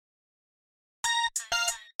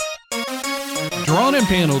Drawn and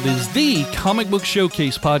Paneled is the comic book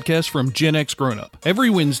showcase podcast from Gen X Grown Up. Every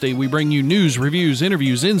Wednesday, we bring you news, reviews,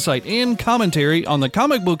 interviews, insight, and commentary on the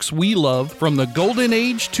comic books we love from the golden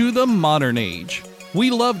age to the modern age.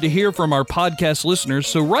 We love to hear from our podcast listeners,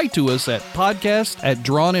 so write to us at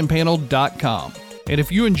podcast@drawnandpaneled.com. And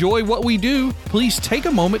if you enjoy what we do, please take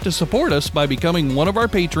a moment to support us by becoming one of our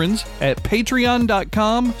patrons at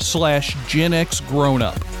patreon.com/Gen X Grown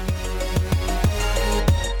Up.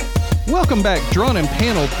 Welcome back, Drawn and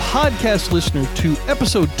Paneled podcast listener, to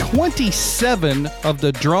episode 27 of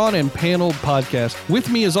the Drawn and Paneled podcast. With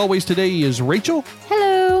me, as always, today is Rachel.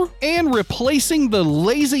 Hello. And replacing the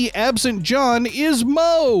lazy, absent John is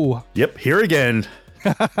Mo. Yep, here again.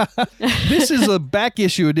 This is a back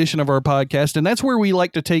issue edition of our podcast, and that's where we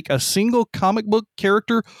like to take a single comic book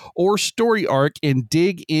character or story arc and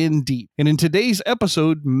dig in deep. And in today's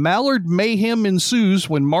episode, Mallard mayhem ensues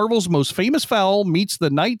when Marvel's most famous fowl meets the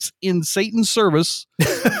knights in Satan's service.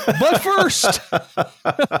 But first,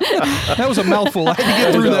 that was a mouthful. I had to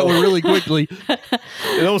get through that one really quickly.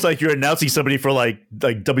 It's almost like you're announcing somebody for like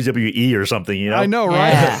WWE or something, you know? I know, right?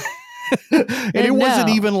 Yeah. And it wasn't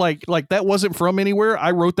even like that wasn't from anywhere.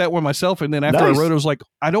 I wrote that one myself, and then after I wrote it, I was like,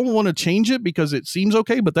 I don't want to change it because it seems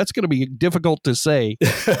okay, but that's going to be difficult to say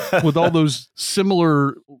with all those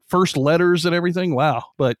similar first letters and everything. Wow.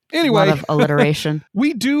 But anyway, a lot of alliteration.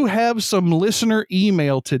 We do have some listener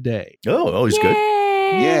email today. Oh, always good.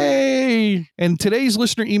 Yay! And today's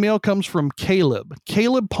listener email comes from Caleb.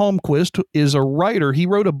 Caleb Palmquist is a writer. He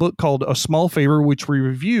wrote a book called A Small Favor, which we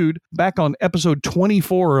reviewed back on episode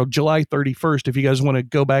 24 of July 31st. If you guys want to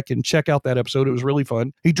go back and check out that episode, it was really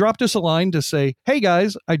fun. He dropped us a line to say, "Hey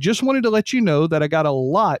guys, I just wanted to let you know that I got a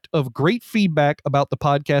lot of great feedback about the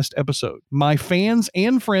podcast episode. My fans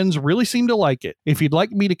and friends really seem to like it. If you'd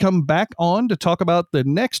like me to come back on to talk about the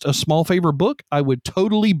next A Small Favor book, I would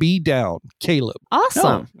totally be down." Caleb. Awesome.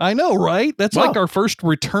 I know, right? That's like our first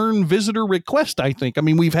return visitor request, I think. I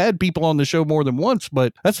mean, we've had people on the show more than once,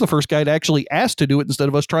 but that's the first guy to actually ask to do it instead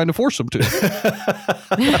of us trying to force him to.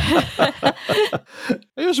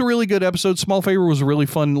 It was a really good episode. Small Favor was a really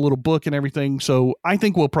fun little book and everything. So I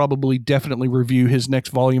think we'll probably definitely review his next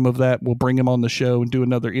volume of that. We'll bring him on the show and do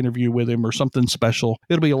another interview with him or something special.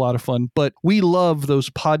 It'll be a lot of fun. But we love those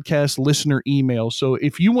podcast listener emails. So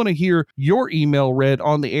if you want to hear your email read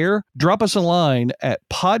on the air, drop us a line at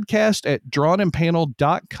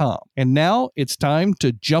podcast@drawnandpanel.com. And now it's time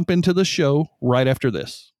to jump into the show right after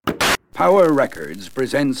this. Power Records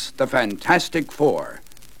presents The Fantastic Four,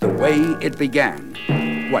 The Way It Began.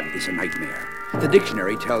 What is a nightmare? The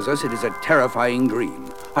dictionary tells us it is a terrifying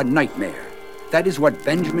dream, a nightmare. That is what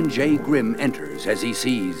Benjamin J. Grimm enters as he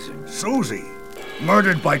sees Susie,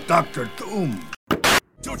 murdered by Dr. Doom.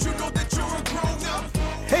 Don't you know that you're a grown-up?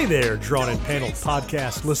 Hey there, Drawn and Paneled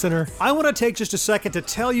podcast listener. I want to take just a second to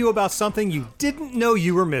tell you about something you didn't know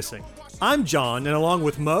you were missing. I'm John, and along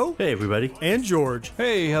with Mo, Hey, everybody. and George,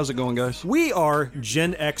 Hey, how's it going, guys? we are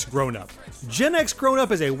Gen X Grown Up. Gen X Grown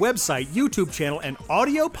Up is a website, YouTube channel, and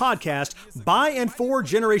audio podcast by and for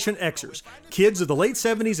Generation Xers, kids of the late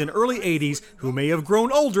 70s and early 80s who may have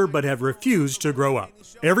grown older but have refused to grow up.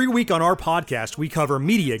 Every week on our podcast, we cover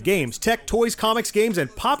media, games, tech, toys, comics, games,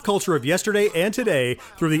 and pop culture of yesterday and today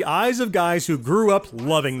through the eyes of guys who grew up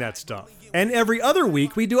loving that stuff. And every other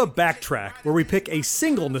week, we do a backtrack where we pick a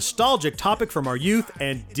single nostalgic topic from our youth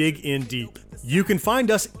and dig in deep. You can find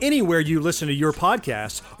us anywhere you listen to your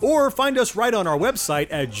podcasts, or find us right on our website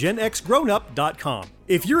at genxgrownup.com.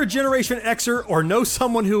 If you're a Generation Xer or know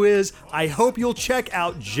someone who is, I hope you'll check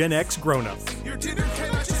out Gen X Grown Up. Your dinner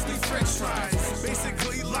cannot just be french fries.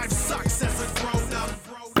 Basically, life sucks as a grown-up.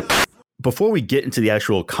 Before we get into the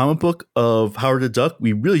actual comic book of Howard the Duck,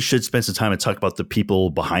 we really should spend some time and talk about the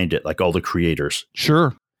people behind it, like all the creators.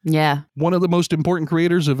 Sure. Yeah. One of the most important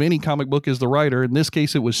creators of any comic book is the writer. In this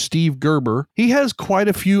case, it was Steve Gerber. He has quite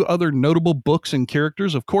a few other notable books and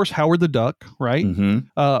characters. Of course, Howard the Duck, right?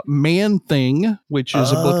 Mm-hmm. Man-Thing, which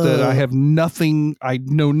is a book that I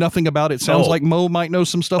know nothing about. It sounds like Mo might know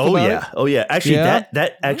some stuff about it. Oh, yeah. Actually, Yeah?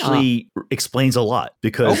 that actually explains a lot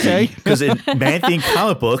because in Man-Thing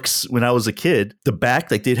comic books, when I was a kid, the back,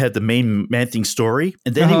 like they'd have the main Man-Thing story,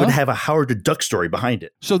 and then he would have a Howard the Duck story behind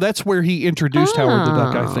it. So that's where he introduced Howard the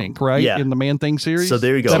Duck, I think, right? Yeah. In the Man-Thing series. So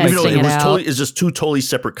there you go. Testing it out. It's just two totally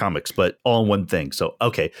separate comics, but all in one thing. So,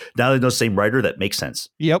 okay. Now they know the same writer. That makes sense.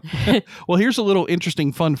 Yep. Well, here's a little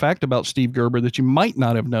interesting fun fact about Steve Gerber that you might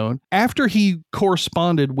not have known. After he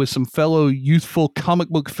corresponded with some fellow youthful comic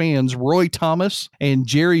book fans, Roy Thomas and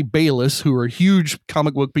Jerry Bayless, who are huge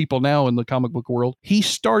comic book people now in the comic book world, he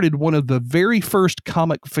started one of the very first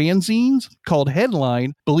comic fanzines called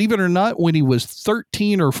Headline, believe it or not, when he was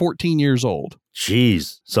 13 or 14 years old.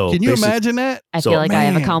 Jeez. So Can you imagine that? I So, feel like I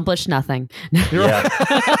have man. accomplished nothing. Yeah.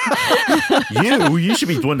 you should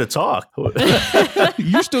be the one to talk.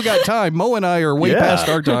 You still got time. Mo and I are way Yeah. past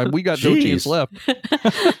our time. We got no Jeez. chance left.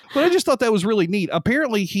 But I just thought that was really neat.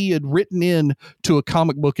 Apparently, he had written in to a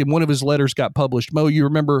comic book and one of his letters got published. Mo, you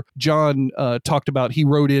remember John talked about he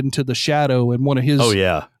wrote into The Shadow and one of his Oh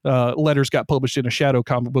yeah. letters got published in a Shadow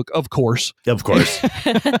comic book, of course. Of course.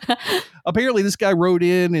 Apparently, this guy wrote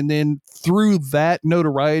in, and then through that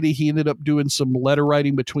notoriety, he ended up doing some letter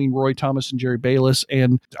writing between Roy Thomas and Jerry Bayless.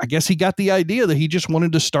 And I guess he got the idea that he just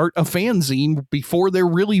wanted to start a fanzine before there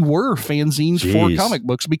really were fanzines for Jeez. comic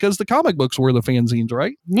books, because the comic books were the fanzines,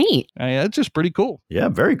 right? Neat. That's just pretty cool. Yeah,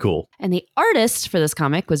 very cool. And the artist for this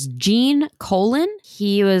comic was Gene Colan.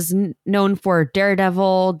 He was known for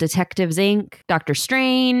Daredevil, Detectives Inc., Doctor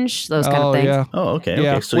Strange, those kind of things. Yeah. Oh, okay.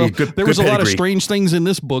 Yeah. Okay. So Well, you good. there was good a lot of pedigree. strange things in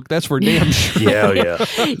this book. That's for damn sure. Yeah, yeah.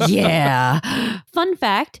 Yeah. Fun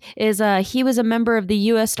fact is he was a member of the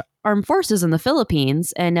U.S. Armed Forces in the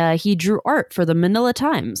Philippines, and he drew art for the Manila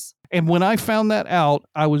Times. And when I found that out,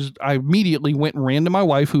 I immediately went and ran to my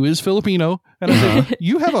wife, who is Filipino, and I said,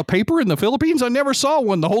 "You have a paper in the Philippines? I never saw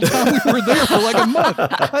one the whole time we were there for like a month.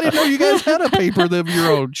 I didn't know you guys had a paper of your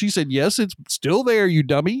own." She said, "Yes, it's still there, you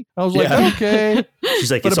dummy." I was like, Yeah. "Okay." She's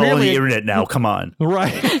like, But it's all on the apparently- internet now. Come on.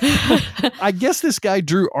 Right. I guess this guy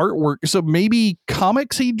drew artwork. So maybe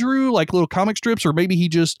comics he drew, like little comic strips, or maybe he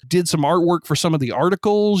just did some artwork for some of the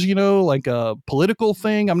articles, like a political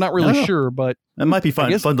thing. I'm not really Oh. sure, but That might be fun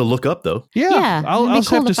guess- to look up though. Yeah, I'll it'd be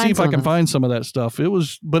cool have to to see if I find some can of find some of that stuff. It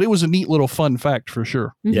was a neat little fun fact for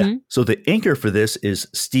sure. Yeah. Mhm. So the inker for this is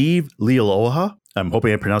Steve Lealoha. I'm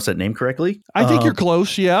hoping I pronounced that name correctly. I think you're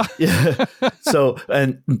close. Yeah. Yeah. So,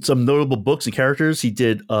 and some notable books and characters. He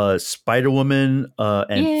did Spider-Woman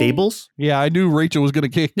and Yay. Fables. Yeah. I knew Rachel was going to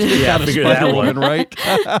kick Yeah, out of figured that Spider-Woman, one. right?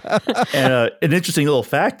 And an interesting little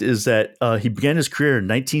fact is that he began his career in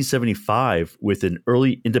 1975 with an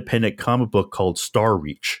early independent comic book called Star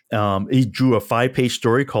Reach. He drew a 5-page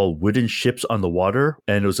story called Wooden Ships on the Water,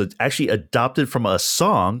 and it was actually adopted from a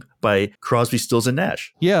song by Crosby, Stills, and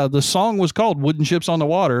Nash. Yeah. The song was called Wooden Ships on the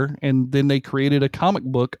Water. And then they created a comic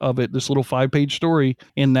book of it, this little 5-page story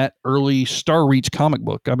in that early Star Reach comic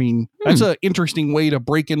book. I mean, that's an interesting way to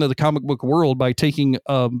break into the comic book world by taking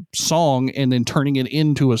a song and then turning it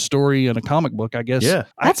into a story in a comic book, I guess. Yeah.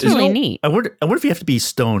 That's You really know, neat. I wonder if you have to be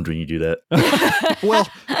stoned when you do that. Well,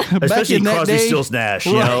 back Especially in that Crosby, day, Stills, Nash,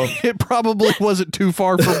 you know? it probably wasn't too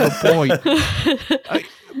far from the point.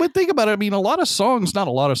 But think about it. I mean, a lot of songs, not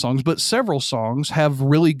a lot of songs, but several songs have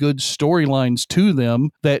really good storylines to them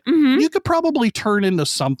that Mhm. you could probably turn into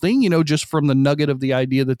something, just from the nugget of the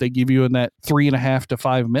idea that they give you in that 3.5 to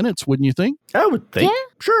 5 minutes, wouldn't you think? I would think. Yeah.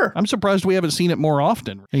 Sure. I'm surprised we haven't seen it more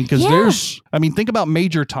often because Yeah. think about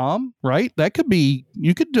Major Tom, right? That could be,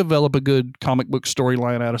 you could develop a good comic book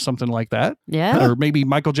storyline out of something like that. Yeah. Or maybe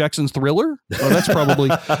Michael Jackson's Thriller. Well, that's probably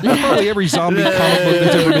every zombie comic book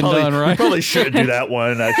that's ever been Probably- done, We right? probably shouldn't do that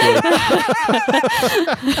one, actually.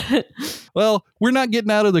 Well, we're not getting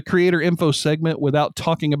out of the creator info segment without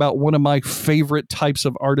talking about one of my favorite types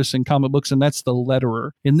of artists in comic books, and that's the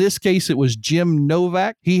letterer. In this case, it was Jim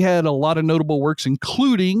Novak. He had a lot of notable works,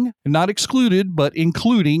 including, not excluded, but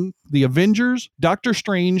including the Avengers, Doctor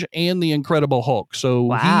Strange, and the Incredible Hulk. So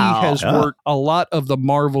Wow. he has Yeah. worked a lot of the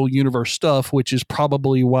Marvel Universe stuff, which is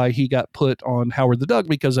probably why he got put on Howard the Duck,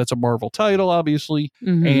 because that's a Marvel title, obviously.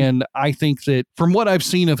 Mhm. And I think that from what I've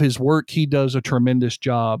seen of his work, he does a tremendous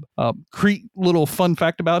job. Little fun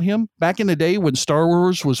fact about him. Back in the day when Star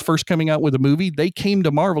Wars was first coming out with a movie, they came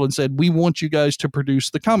to Marvel and said, "We want you guys to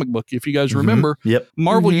produce the comic book." If you guys remember, Yep.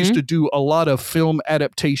 Marvel Mhm. used to do a lot of film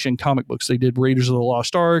adaptation comic books. They did Raiders of the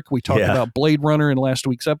Lost Ark. We talked Yeah. about Blade Runner in last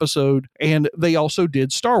week's episode. And they also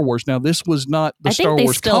did Star Wars. Now, this was not the I think Star they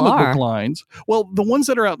Wars still comic are. book lines. Well, the ones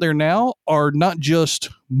that are out there now are not just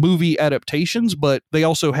movie adaptations, but they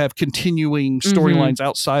also have continuing storylines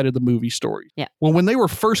outside of the movie story. Yeah. Well, when they were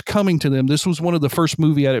first coming to them, this was one of the first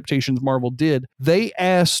movie adaptations Marvel did. They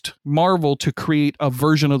asked Marvel to create a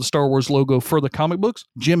version of the Star Wars logo for the comic books.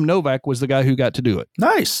 Jim Novak was the guy who got to do it.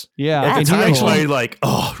 Nice. Yeah. At and the he time, actually- I like,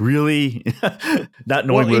 oh, really? Not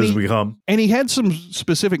knowing Well, what and it's he- become. And he had some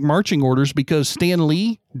specific marching orders because Stan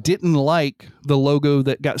Lee didn't like the logo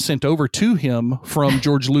that got sent over to him from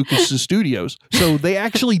George Lucas's studios. So they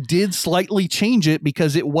actually did slightly change it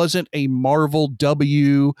because it wasn't a Marvel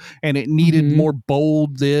W and it needed Mhm. more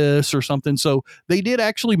bold this or something. So they did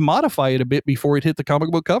actually modify it a bit before it hit the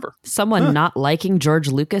comic book cover. Someone not liking George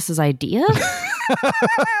Lucas's idea?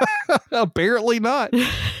 Apparently not.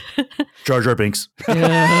 Jar Jar Binks.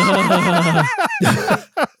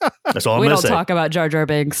 That's all I'm We going don't to say. talk about Jar Jar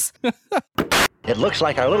Binks. It looks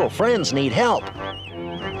like our little friends need help.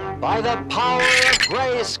 By the power of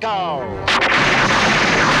Grayskull!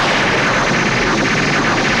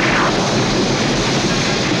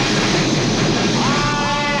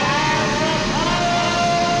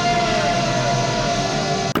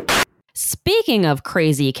 Speaking of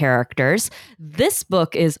crazy characters, this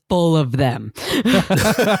book is full of them.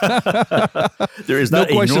 There is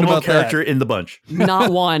not a normal character in the bunch.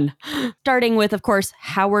 Not one. Starting with, of course,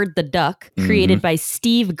 Howard the Duck, created by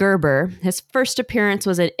Steve Gerber. His first appearance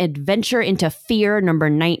was an Adventure into Fear number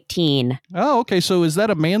 19. Oh, okay. So is that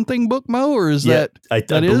a Man-Thing book, Mo, or is that? I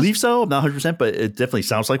believe so. I'm not 100%, but it definitely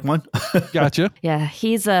sounds like one. Gotcha. Yeah,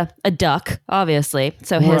 he's a duck, obviously.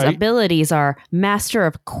 So his abilities are Master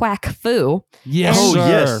of Quack Fu. Yes, oh, sir.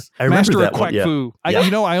 yes. I remember Master that of Quack one. Yeah. Fu.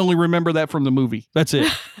 I only remember that from the movie. That's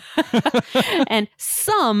it. And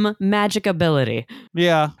some magic ability.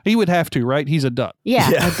 Yeah, he would have to, right? He's a duck. Yeah.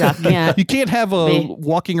 A duck. Yeah. You can't have a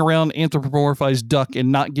walking around anthropomorphized duck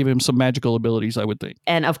and not give him some magical abilities, I would think.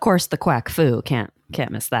 And of course, the Quack Fu. Can't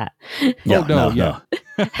miss that. Yeah,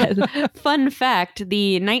 Fun fact,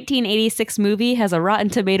 the 1986 movie has a Rotten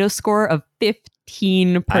Tomatoes score of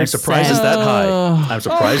 15%. I'm surprised it's that high. I'm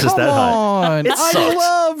surprised it's that high. It sucks.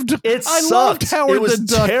 I loved Howard it was the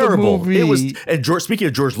Duck, terrible. the movie. It was, and speaking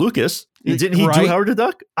of George Lucas, didn't he do Howard the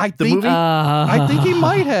Duck? I the think, movie? I think he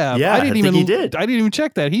might have. Yeah, I think he did. I didn't even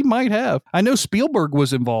check that. He might have. I know Spielberg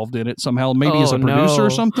was involved in it somehow, maybe as a producer or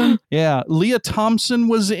something. Yeah. Leah Thompson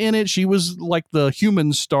was in it. She was like the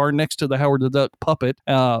human star next to the Howard the Duck puppet.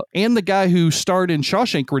 And the guy who starred in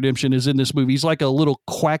Shawshank Redemption is in this movie. He's like a little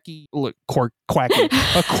quirky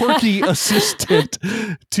assistant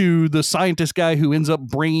to the scientist guy who ends up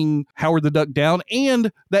bringing Howard the Duck down.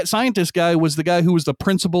 And that scientist guy was the guy who was the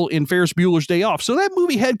principal in Ferris Bueller's Day Off. So that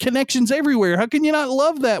movie had connections everywhere. How can you not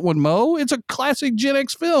love that one, Mo? It's a classic Gen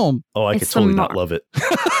X film. Oh, I could totally not love it.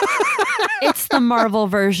 It's the Marvel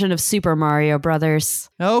version of Super Mario Brothers.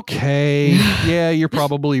 Okay. Yeah, you're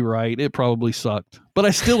probably right. It probably sucked. But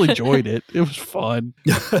I still enjoyed it. It was fun.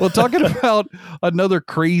 Well, talking about another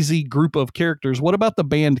crazy group of characters, what about the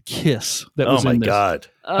band Kiss that was in this? Oh, my God.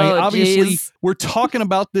 Obviously, we're talking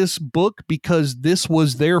about this book because this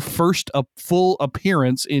was their first full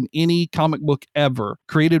appearance in any comic book ever.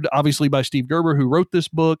 Created, obviously, by Steve Gerber, who wrote this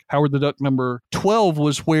book. Howard the Duck number 12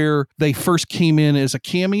 was where they first came in as a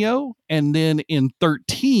cameo. And then in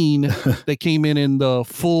 13, they came in the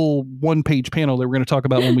full one-page panel that we're going to talk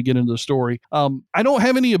about when we get into the story. I don't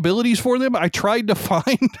have any abilities for them. I tried to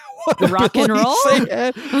find what rock and roll.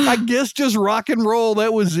 I guess just rock and roll.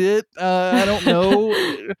 That was it. I don't know.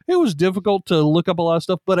 It was difficult to look up a lot of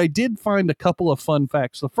stuff, but I did find a couple of fun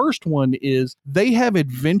facts. The first one is they have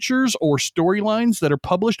adventures or storylines that are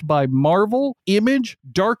published by Marvel, Image,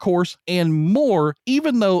 Dark Horse, and more,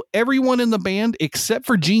 even though everyone in the band, except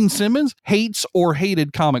for Gene Simmons, hates or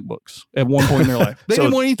hated comic books at one point in their life. They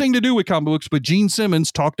didn't want anything to do with comic books, but Gene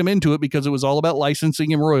Simmons talked them into it because it was all about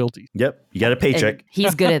licensing and royalties. Yep. You got a paycheck. And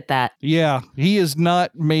he's good at that. Yeah. He has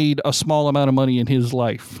not made a small amount of money in his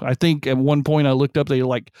life. I think at one point I looked up,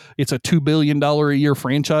 it's a $2 billion a year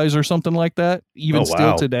franchise or something like that, even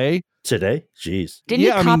still today. Today? Jeez. Didn't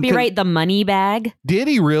he copyright the Money Bag? Did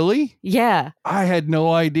he really? Yeah. I had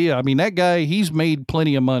no idea. I mean, that guy, he's made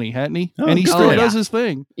plenty of money, hasn't he? And he still does his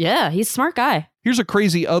thing. Yeah, he's a smart guy. Here's a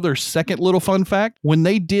crazy other second little fun fact. When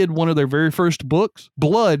they did one of their very first books,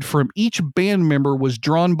 blood from each band member was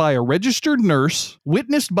drawn by a registered nurse,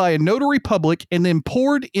 witnessed by a notary public, and then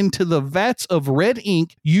poured into the vats of red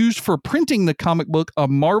ink used for printing the comic book, A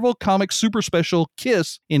Marvel Comics Super Special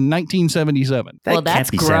Kiss in 1977. Well, that's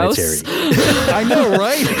gross. I know,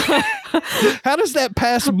 right? How does that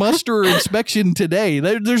pass muster or inspection today?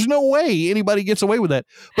 There's no way anybody gets away with that.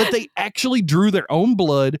 But they actually drew their own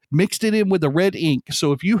blood, mixed it in with the red ink.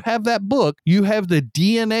 So if you have that book, you have the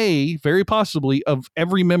DNA, very possibly, of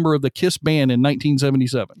every member of the Kiss band in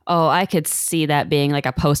 1977. Oh, I could see that being like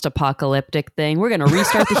a post-apocalyptic thing. We're going to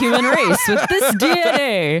restart the human race with this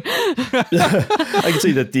DNA. I can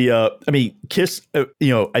see that Kiss,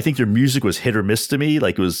 I think their music was hit or miss to me.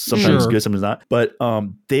 Like it was sometimes good, sometimes not. But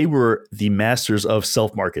they were the masters of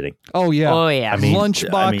self-marketing. Oh, yeah. I mean, lunch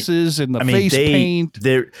boxes and the face paint.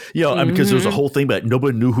 Because there was a whole thing, but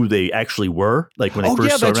nobody knew who they actually were. Like when they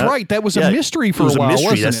first started that's right. That was a mystery for a while,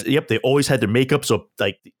 wasn't it? Yep. They always had their makeup. So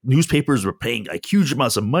like newspapers were paying like huge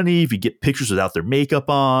amounts of money if you get pictures without their makeup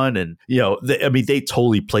on. And, they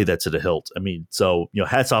totally played that to the hilt. I mean, so,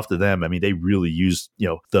 hats off to them. I mean, they really used,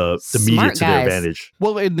 the media to their advantage.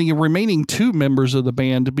 Well, and the remaining two members of the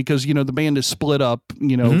band, because, the band is split up,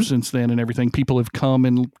 since since then and everything. People have come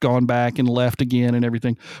and gone back and left again and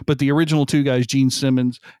everything. But the original two guys, Gene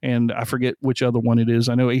Simmons and I forget which other one it is.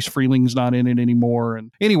 I know Ace Frehling's not in it anymore.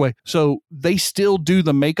 And anyway, so they still do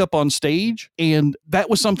the makeup on stage. And that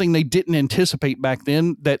was something they didn't anticipate back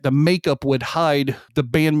then, that the makeup would hide the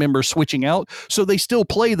band members switching out. So they still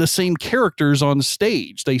play the same characters on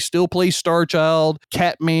stage. They still play Star Child,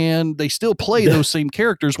 Catman. They still play those same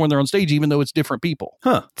characters when they're on stage, even though it's different people.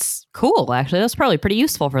 Huh. It's cool, actually. That's probably pretty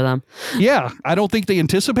useful for them. Yeah, I don't think they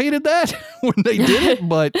anticipated that when they did it,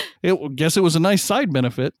 but I guess it was a nice side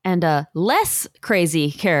benefit. And a less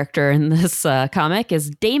crazy character in this comic is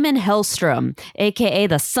Damon Hellstrom, a.k.a.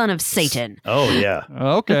 the son of Satan. Oh, yeah.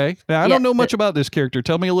 Okay. Now, I don't know much about this character.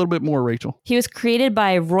 Tell me a little bit more, Rachel. He was created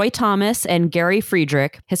by Roy Thomas and Gary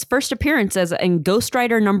Friedrich. His first appearance is in Ghost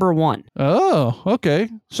Rider #1. Oh, okay.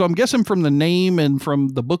 So I'm guessing from the name and from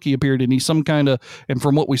the book he appeared in, he's some kind of, and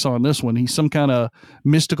from what we saw in this one, he's some kind of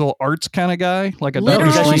mystical arts kind of guy, like a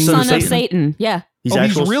literal Doctor Strange. son of Satan. Yeah. He's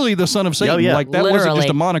he's really the son of Satan. Oh, yeah. Like that wasn't just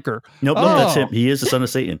a moniker. Nope, that's him. He is the son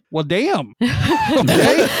of Satan. Well, damn.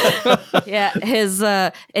 Okay. Yeah, his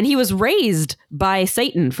and he was raised by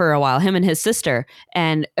Satan for a while, him and his sister,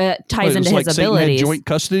 and ties into his Satan abilities. had joint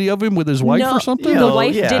custody of him with his wife or something? The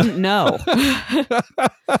wife didn't know.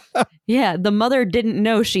 Yeah, the mother didn't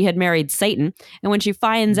know she had married Satan, and when she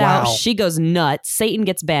finds out, she goes nuts. Satan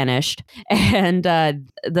gets banished, and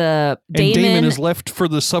Damon is left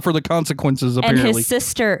to suffer the consequences. Apparently, and his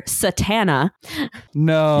sister Satana.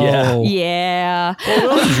 No. Yeah. Well,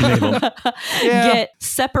 what else did you name him? Get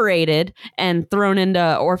separated and thrown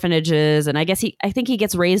into orphanages, and I think he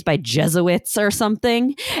gets raised by Jesuits or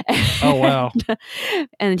something. Oh wow.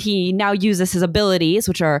 And he now uses his abilities,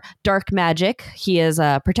 which are dark magic. He is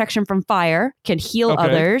protection from fire, can heal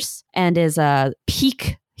others, and is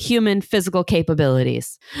peak human physical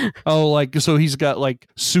capabilities. Oh, like, so he's got like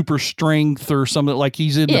super strength or something, like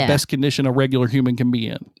he's in the best condition a regular human can be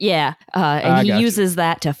in. Yeah. And he uses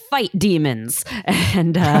that to fight demons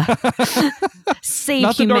and save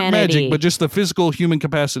Not the humanity. dark magic, but just the physical human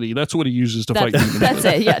capacity. That's what he uses to fight demons. That's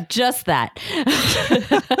it. Yeah, just that.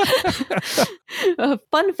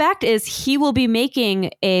 Fun fact is he will be making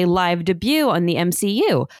a live debut on the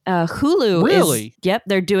MCU. Hulu Really? Yep,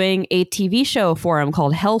 they're doing a TV show for him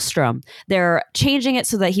called Hellstrom. They're changing it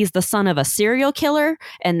so that he's the son of a serial killer,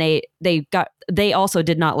 and they also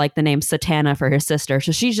did not like the name Satana for his sister,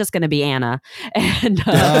 so she's just going to be Anna. And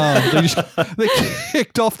they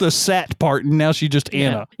kicked off the Sat part, and now she's just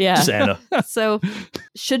Anna. Yeah. Just Anna. So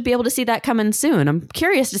should be able to see that coming soon. I'm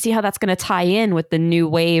curious to see how that's going to tie in with the new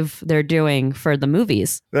wave they're doing for the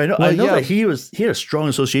movies. I know that he had a strong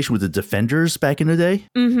association with the Defenders back in the day.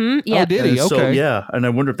 Mm-hmm. Yeah. Oh, did he? So, Okay. yeah, and I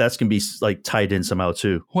wonder if that's going to be like tied in somehow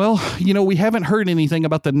too. Well, we haven't heard anything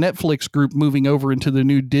about the Netflix group moving over into the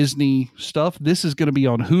new Disney stuff. This is going to be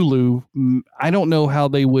on Hulu. I don't know how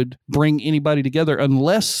they would bring anybody together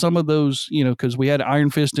unless some of those, because we had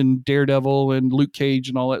Iron Fist and Daredevil and Luke Cage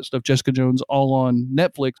and all that stuff, Jessica Jones, all on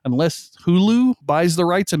Netflix. Unless Hulu buys the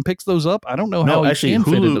rights and picks those up, I don't know how actually, can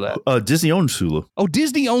Hulu, fit into that. Disney owns Hulu. Oh,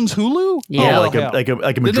 Disney owns Hulu? Yeah. Oh, like a then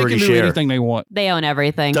they majority can do share. anything they want. They own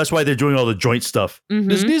everything. That's why they're doing all the joint stuff. Mhm.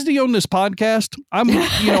 Does Disney own this podcast? I'm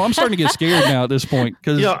starting to get scared now at this point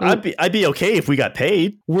because I'd be okay if we got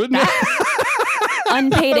paid. wouldn't it?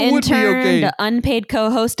 Unpaid That would be intern okay. to unpaid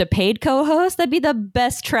co-host to paid co-host. That'd be the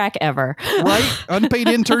best track ever. Right? Unpaid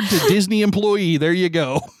intern to Disney employee. There you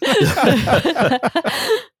go.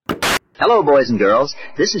 Hello, boys and girls.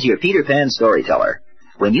 This is your Peter Pan storyteller.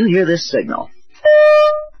 When you hear this signal,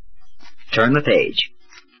 turn the page.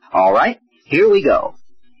 All right, here we go.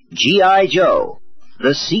 G.I. Joe,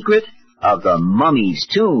 The Secret of the Mummy's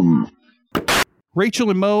Tomb. Rachel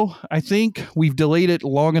and Mo, I think we've delayed it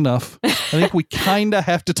long enough. I think we kind of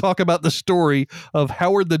have to talk about the story of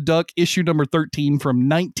Howard the Duck, issue number 13 from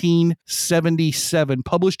 1977,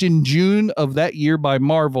 published in June of that year by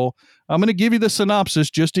Marvel. I'm going to give you the synopsis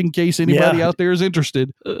just in case anybody out there is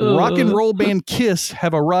interested. Rock and roll band Kiss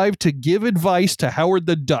have arrived to give advice to Howard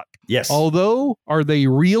the Duck. Yes. Although, are they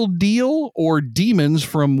real deal or demons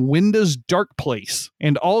from Winda's dark place?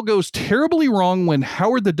 And all goes terribly wrong when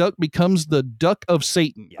Howard the Duck becomes the Duck of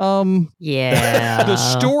Satan. Yeah. The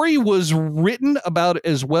story was written about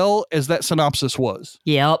as well as that synopsis was.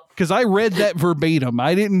 Yep. Because I read that verbatim.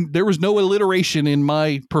 There was no alliteration in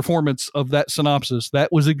my performance of that synopsis.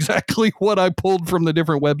 That was exactly what I pulled from the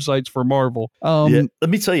different websites for Marvel. Let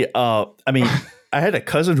me tell you, I had a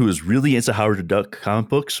cousin who was really into Howard the Duck comic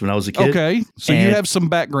books when I was a kid. Okay, so you And- have some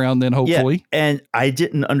background then, hopefully. Yeah, and I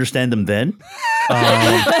didn't understand them then.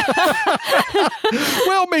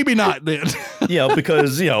 Well, maybe not then.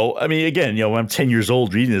 Because, I mean, again, when I'm 10 years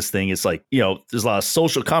old reading this thing, it's like, there's a lot of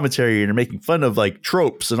social commentary and they're making fun of like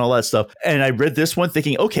tropes and all that stuff. And I read this one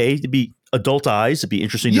thinking, okay, to be adult eyes, it'd be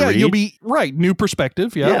interesting to read. You'll be right. New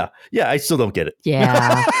perspective. Yeah. Yeah. I still don't get it.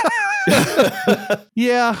 Yeah.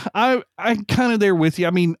 Yeah, I'm kind of there with you. I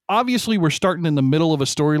mean, obviously, we're starting in the middle of a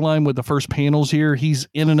storyline with the first panels here. He's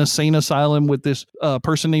in an insane asylum with this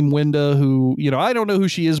person named Wenda, who, I don't know who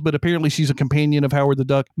she is, but apparently she's a companion of Howard the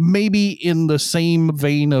Duck. Maybe in the same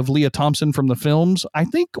vein of Leah Thompson from the films. I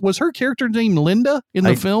think, was her character named Linda in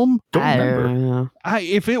the film? Don't I remember. don't know.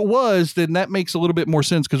 If it was, then that makes a little bit more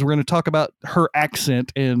sense because we're going to talk about her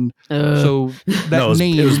accent, and so that No,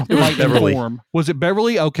 it was might Beverly. inform. Was it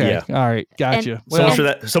Beverly? Okay, Yeah. all right, gotcha. And- So much for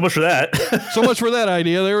that. So much for that. So much for that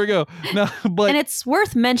idea. There we go. No, but And it's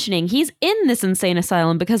worth mentioning he's in this insane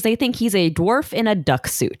asylum because they think he's a dwarf in a duck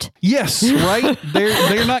suit. yes, right.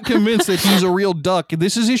 They're not convinced that he's a real duck.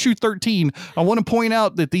 This is issue 13. I want to point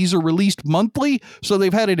out that these are released monthly, so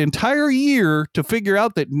they've had an entire year to figure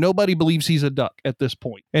out that nobody believes he's a duck at this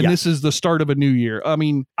point. And Yeah. this is the start of a new year. I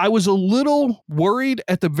mean, I was a little worried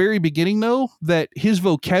at the very beginning though that his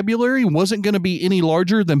vocabulary wasn't going to be any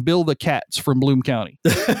larger than Bill the Cat's from Bloom County.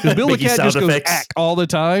 Because Bill the Making Cat sound just goes effects. ack all the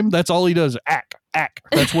time. That's all he does. Ack.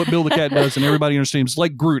 That's what Bill the Cat does, and everybody understands. It's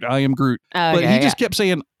like Groot. I am Groot. But Okay, he just kept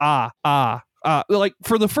saying like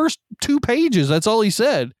for the first 2 pages, that's all he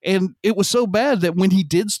said. And it was so bad that when he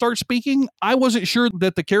did start speaking, I wasn't sure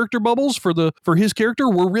that the character bubbles for his character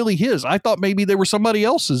were really his. I thought maybe they were somebody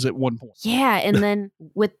else's at one point. Yeah, and then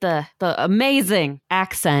with the amazing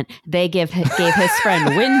accent, they gave his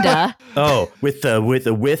friend Winda. Oh, with the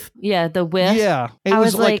with. Yeah, the whiff. Yeah. It I was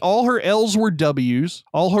was like like- all her L's were W's,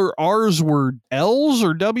 all her R's were L's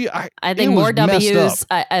or W. I it think was more messed W's.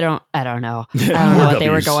 up. I don't know. I Yeah, don't know more what they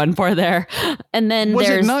were Ws. going for there. And then Was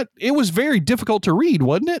there's it not? It was very difficult to read,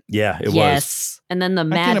 wasn't it? Yeah, it was. yes, and then the I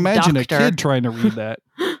mad can't imagine doctor. a kid trying to read that.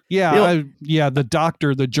 Yeah, You know- the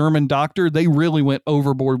doctor, the German doctor, they really went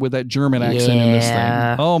overboard with that German accent in this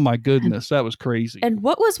Yeah. thing. Oh my goodness, that was crazy. And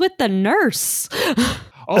what was with the nurse?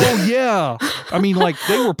 Oh yeah, I mean, like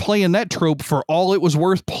they were playing that trope for all it was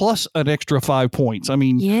worth, plus an extra 5 points. I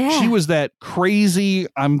mean, Yeah. she was that crazy.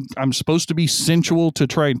 I'm supposed to be sensual to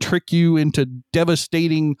try and trick you into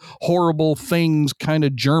devastating, horrible things. Kind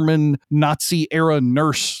of German Nazi era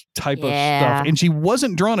nurse type of Yeah. stuff, and she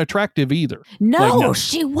wasn't drawn attractive either. No, no.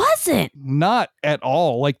 she wasn't. Not at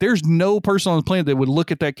all. Like there's no person on the planet that would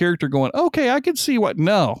look at that character going, okay, I can see what.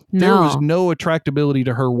 No, there No. was no attractability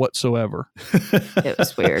to her whatsoever. It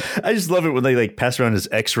was weird. I just love it when they like pass around his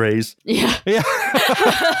X-rays. Yeah. Yeah.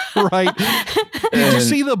 Right. Did you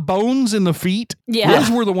see the bones in the feet? Yeah.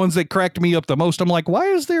 Those were the ones that cracked me up the most. I'm like, why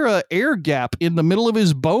is there a air gap in the middle of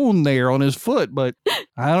his bone there on his foot? But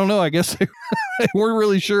I don't know. I guess they weren't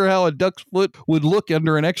really sure how a duck's foot would look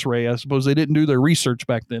under an X-ray. I suppose they didn't do their research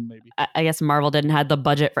back then, maybe. I guess Marvel didn't have the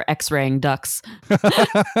budget for X-raying ducks.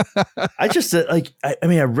 I just I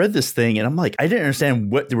mean, I read this thing and I'm like, I didn't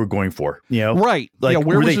understand what they were going for. Right. Like, yeah,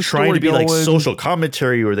 where were was they the trying story to be like going? social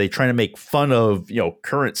commentary? Or were they trying to make fun of,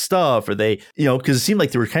 current stuff? Or they, because it seemed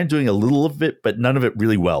like they were kind of doing a little of it, but none of it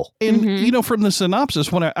really well. And, Mhm. from the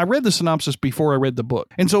synopsis, when I read the synopsis before I read the book.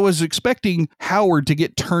 And so I was expecting Howard to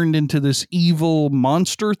get turned into this evil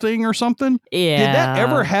monster thing or something. Yeah. Did that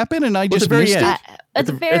ever happen? And I At the just very missed end. it? At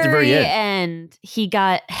the very end, he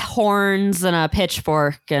got horns and a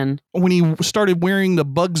pitchfork, and When he started wearing the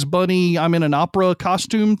Bugs Bunny, I'm in an opera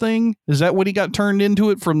costume thing, is that when he got turned into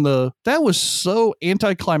it from that was so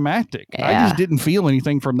anticlimactic. I Yeah. just didn't feel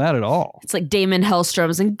anything from that at all. it's like Damon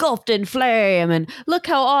Hellstrom's engulfed in flame, and look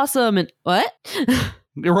how awesome, and what?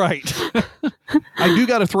 You're right. I do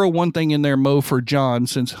got to throw one thing in there, Mo, for John,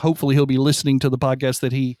 since hopefully he'll be listening to the podcast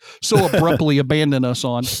that he so abruptly abandoned us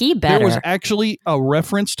on. He better. There was actually a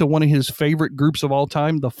reference to one of his favorite groups of all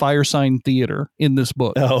time, the Firesign Theater, in this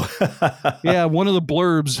book. Oh, Yeah, one of the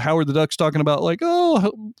blurbs, Howard the Duck's talking about like,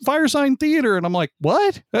 oh, Firesign Theater. And I'm like,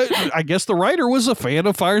 what? I guess the writer was a fan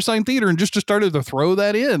of Firesign Theater and just started to throw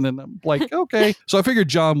that in. And I'm like, okay. So I figured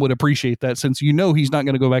John would appreciate that since he's not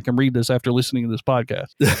going to go back and read this after listening to this podcast.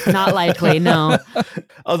 Not likely, no.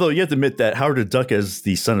 Although you have to admit that Howard the Duck as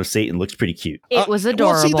the son of Satan looks pretty cute. It was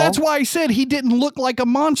adorable. Well, see, that's why I said he didn't look like a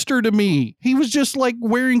monster to me. He was just like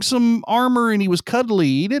wearing some armor and he was cuddly.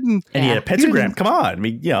 He didn't. And he had a pentagram. Come on. I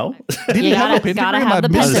mean, Didn't You have a gotta pentagram. have I the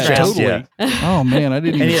missed that pentagram. totally. Oh man, I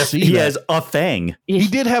didn't and even see he that. has a fang. He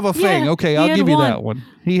did have a fang. Yeah, Okay, he I'll had give you one. that one.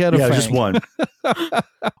 He had a Yeah, fang. just one.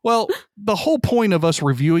 Well, the whole point of us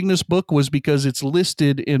reviewing this book was because it's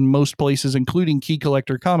listed in most places, including Key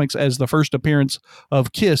Collector Comics, as the first appearance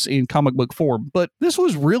of Kiss in comic book form. But this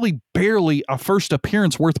was really barely a first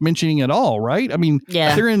appearance worth mentioning at all, right? I mean,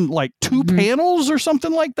 they're in like 2 panels or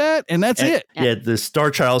something like that, and that's it. Yeah, the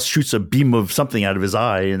Star Child shoots a beam of something out of his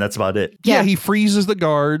eye, and that's about it. Yeah, he freezes the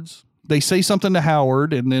guards. They say something to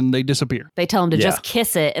Howard, and then they disappear. They tell him to just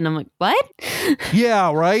kiss it, and I'm like, what?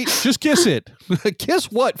 Yeah, right? Just kiss it.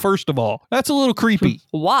 Kiss what, first of all? That's a little creepy.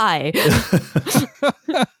 Why?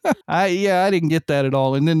 I didn't get that at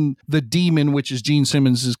all. And then the demon, which is Gene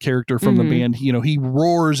Simmons' character from the band, he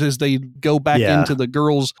roars as they go back into the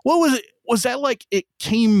girls. What was it? Was that like it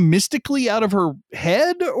came mystically out of her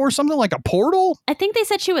head or something, like a portal? I think they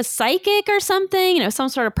said she was psychic or something, some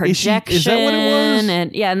sort of projection. Is that what it was?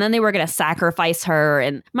 And then they were going to sacrifice her.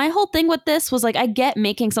 And my whole thing with this was like, I get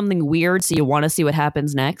making something weird so you want to see what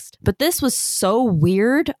happens next. But this was so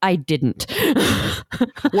weird, I didn't.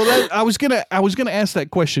 Well, I was gonna ask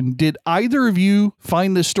that question. Did either of you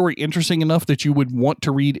find this story interesting enough that you would want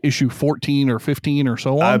to read issue 14 or 15 or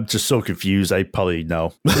so on? I'm just so confused. I probably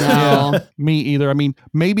no. No. Me either. I mean,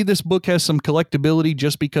 maybe this book has some collectability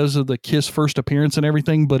just because of the Kiss first appearance and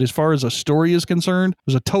everything, but as far as a story is concerned, it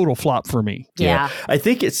was a total flop for me. Yeah. I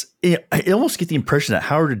think I almost get the impression that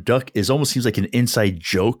Howard the Duck almost seems like an inside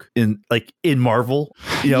joke in Marvel.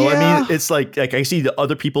 I mean, it's like I see the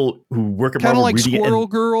other people who work at Marvel like reading Squirrel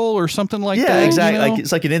it. Girl or something like that. Yeah, exactly. Like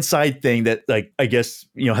it's like an inside thing that I guess,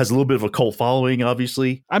 has a little bit of a cult following,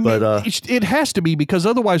 obviously. I mean, it has to be, because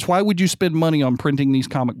otherwise, why would you spend money on printing these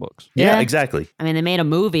comic books? Yeah, exactly. I mean, they made a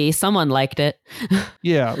movie. Someone liked it.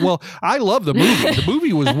 Yeah. Well, I love the movie. The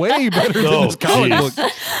movie was way better than this comic book.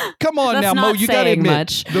 Come on now, Mo. You got to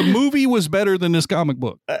admit, the movie was better than this comic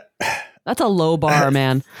book. That's a low bar,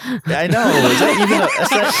 man. I know.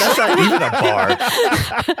 That's not even a bar.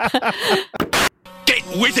 Get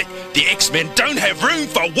with it! The X-Men don't have room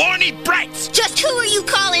for whiny brats! Just who are you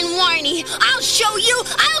calling whiny? I'll show you!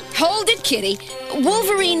 Hold it, Kitty.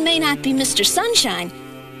 Wolverine may not be Mr. Sunshine,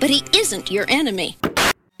 but he isn't your enemy.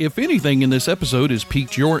 If anything in this episode has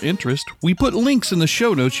piqued your interest, we put links in the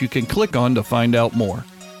show notes you can click on to find out more.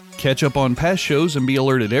 Catch up on past shows and be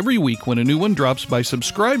alerted every week when a new one drops by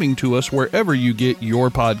subscribing to us wherever you get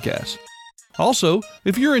your podcasts. Also,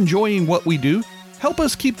 if you're enjoying what we do, help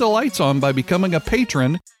us keep the lights on by becoming a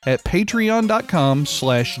patron at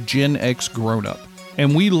patreon.com/GenXGrownup.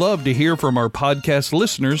 And we love to hear from our podcast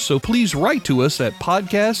listeners, so please write to us at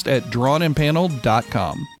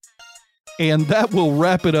podcast@drawnandpaneled.com. And that will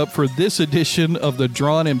wrap it up for this edition of the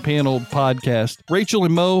Drawn and Paneled podcast. Rachel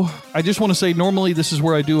and Mo, I just want to say, normally this is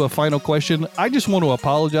where I do a final question. I just want to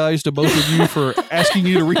apologize to both of you for asking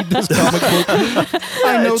you to read this comic book.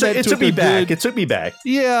 I know it took me back. It took me back.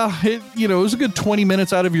 Yeah, it was a good 20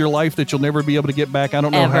 minutes out of your life that you'll never be able to get back. I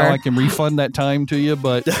don't know how I can refund that time to you,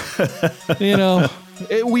 but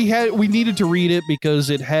we needed to read it because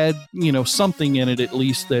it had, something in it at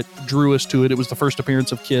least that drew us to it. It was the first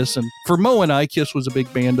appearance of Kiss. And for Mo and I, Kiss was a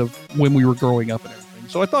big band of when we were growing up and everything.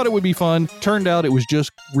 So I thought it would be fun. Turned out it was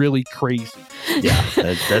just really crazy. Yeah,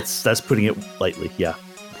 that's putting it lightly. Yeah.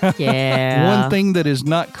 Yeah. One thing that is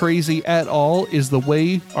not crazy at all is the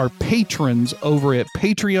way our patrons over at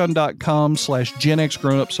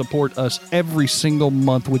patreon.com/GenXGrownup support us every single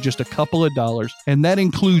month with just a couple of dollars. And that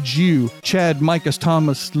includes you, Chad, Micah,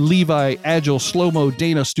 Thomas, Levi, Agile, Slow-Mo,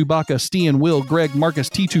 Dana, Stubaka, Stian, Will, Greg, Marcus,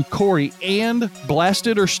 T2, Corey, and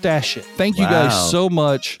Blasted or Stash It. Thank you guys so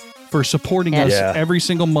much for supporting us every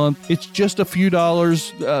single month. It's just a few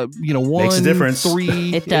dollars, 1, makes a difference.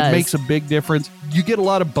 3. It does. It makes a big difference. You get a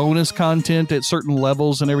lot of bonus content at certain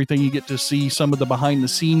levels and everything. You get to see some of the behind the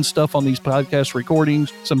scenes stuff on these podcast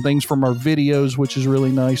recordings, some things from our videos, which is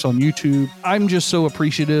really nice on YouTube. I'm just so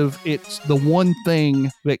appreciative. It's the one thing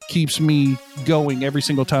that keeps me going every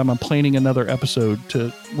single time I'm planning another episode,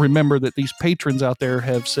 to remember that these patrons out there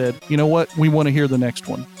have said, you know what, we want to hear the next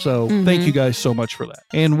one. So thank you guys so much for that.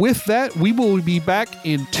 And with that, we will be back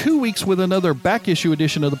in 2 weeks with another back issue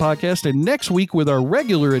edition of the podcast, and next week with our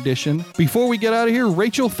regular edition. Before we get out of here,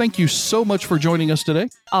 Rachel, thank you so much for joining us today.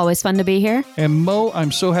 Always fun to be here. And Mo,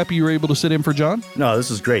 I'm so happy you were able to sit in for John. No,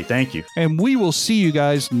 this is great. Thank you. And we will see you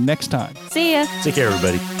guys next time. See ya. Take care,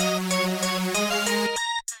 everybody.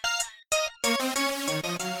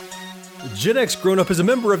 Gen X Grown Up is a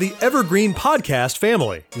member of the Evergreen Podcast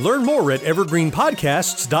family. Learn more at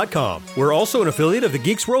evergreenpodcasts.com. We're also an affiliate of the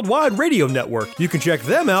Geeks Worldwide Radio Network. You can check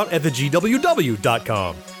them out at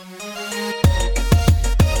thegww.com.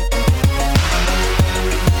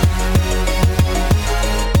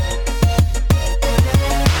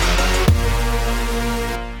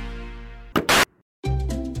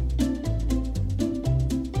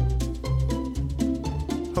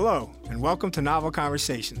 welcome to Novel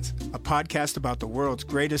Conversations, a podcast about the world's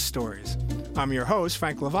greatest stories. I'm your host,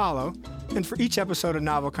 Frank Lavallo, and for each episode of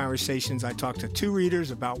Novel Conversations, I talk to two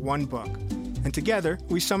readers about one book. And together,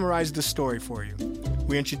 we summarize the story for you.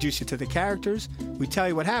 We introduce you to the characters, we tell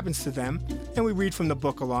you what happens to them, and we read from the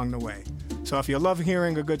book along the way. So if you love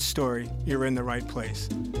hearing a good story, you're in the right place.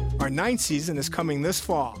 Our 9th season is coming this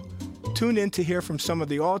fall. Tune in to hear from some of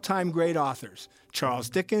the all-time great authors, Charles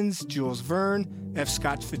Dickens, Jules Verne, F.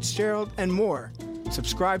 Scott Fitzgerald, and more.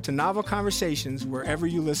 Subscribe to Novel Conversations wherever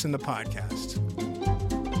you listen to podcasts.